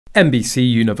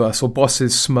NBCUniversal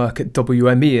bosses smirk at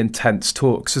WME in tense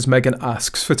talks as Meghan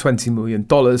asks for $20 million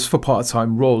for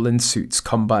part-time role in Suits'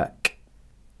 comeback.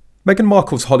 Meghan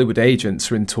Markle's Hollywood agents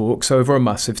are in talks over a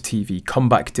massive TV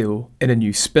comeback deal in a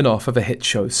new spin-off of a hit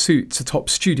show Suits, a top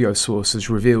studio source has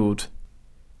revealed.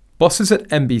 Bosses at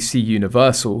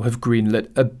NBCUniversal have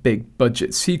greenlit a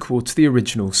big-budget sequel to the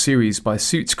original series by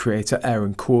Suits creator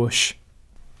Aaron Korsch.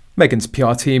 Meghan's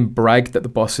PR team bragged that the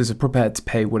bosses are prepared to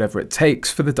pay whatever it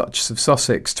takes for the Duchess of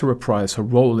Sussex to reprise her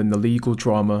role in the legal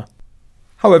drama.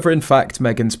 However, in fact,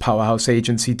 Meghan's powerhouse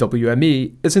agency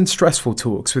WME is in stressful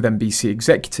talks with NBC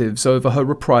executives over her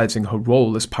reprising her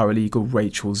role as paralegal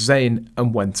Rachel Zane,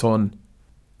 and went on.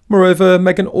 Moreover,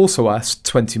 Meghan also asked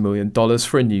 $20 million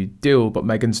for a new deal, but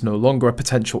Meghan's no longer a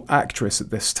potential actress at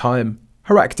this time.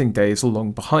 Her acting days are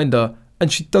long behind her,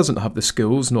 and she doesn't have the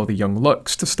skills nor the young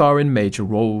looks to star in major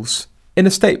roles. In a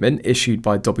statement issued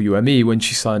by WME when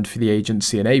she signed for the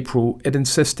agency in April, it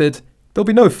insisted, "There'll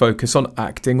be no focus on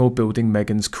acting or building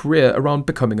Meghan's career around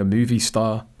becoming a movie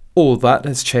star." All that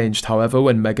has changed, however,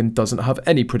 when Meghan doesn't have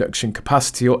any production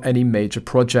capacity or any major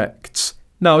projects.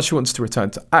 Now she wants to return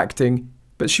to acting,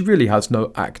 but she really has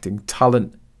no acting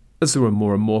talent, as there are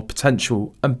more and more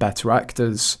potential and better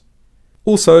actors.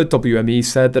 Also, WME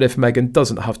said that if Meghan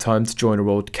doesn't have time to join her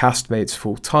old castmates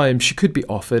full-time, she could be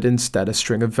offered instead a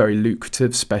string of very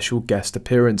lucrative special guest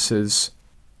appearances.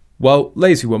 Well,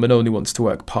 Lazy Woman only wants to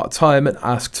work part-time and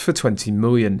asked for $20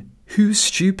 million. Who's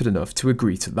stupid enough to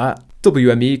agree to that?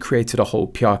 WME created a whole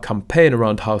PR campaign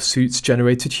around how Suits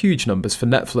generated huge numbers for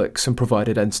Netflix and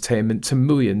provided entertainment to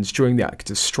millions during the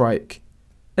actors' strike.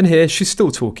 And here she's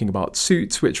still talking about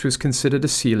Suits, which was considered a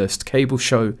C-list cable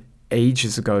show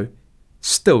ages ago.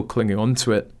 Still clinging on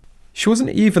to it. She wasn't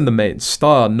even the main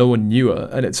star, no one knew her,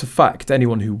 and it's a fact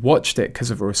anyone who watched it because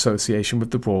of her association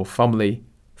with the royal family.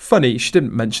 Funny, she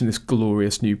didn't mention this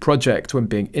glorious new project when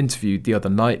being interviewed the other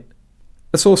night.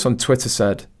 A source on Twitter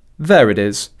said, "There it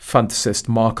is, fantasist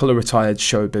Markle, a retired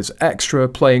showbiz extra,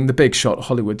 playing the big shot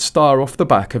Hollywood star off the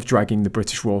back of dragging the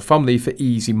British royal family for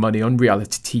easy money on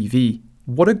reality TV.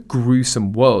 What a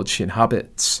gruesome world she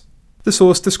inhabits." The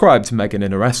source described Meghan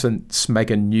in her essence.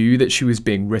 Meghan knew that she was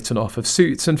being written off of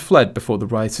Suits and fled before the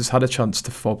writers had a chance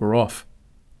to fob her off.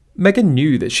 Meghan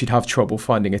knew that she'd have trouble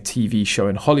finding a TV show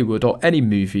in Hollywood or any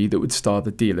movie that would star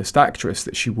the D-list actress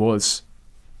that she was.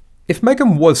 If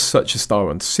Meghan was such a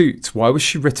star on Suits, why was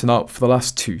she written out for the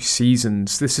last 2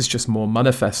 seasons? This is just more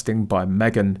manifesting by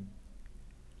Meghan.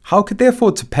 How could they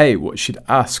afford to pay what she'd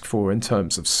ask for in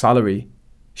terms of salary?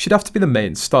 She'd have to be the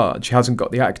main star and she hasn't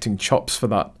got the acting chops for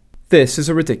that. This is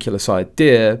a ridiculous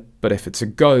idea, but if it's a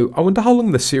go, I wonder how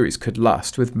long the series could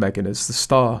last with Meghan as the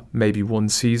star, maybe 1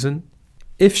 season?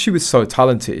 If she was so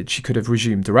talented, she could have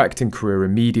resumed her acting career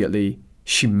immediately.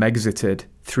 She Mexited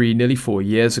 3, nearly 4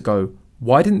 years ago.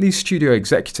 Why didn't these studio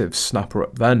executives snap her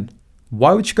up then?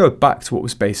 Why would she go back to what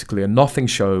was basically a nothing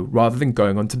show rather than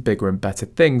going on to bigger and better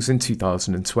things in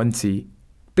 2020?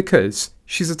 Because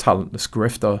she's a talentless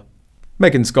grifter.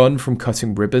 Meghan's gone from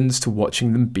cutting ribbons to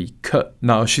watching them be cut.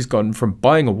 Now she's gone from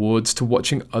buying awards to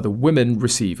watching other women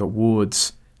receive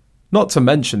awards. Not to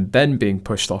mention then being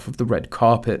pushed off of the red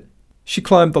carpet. She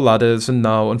climbed the ladders and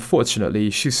now,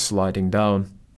 unfortunately, she's sliding down.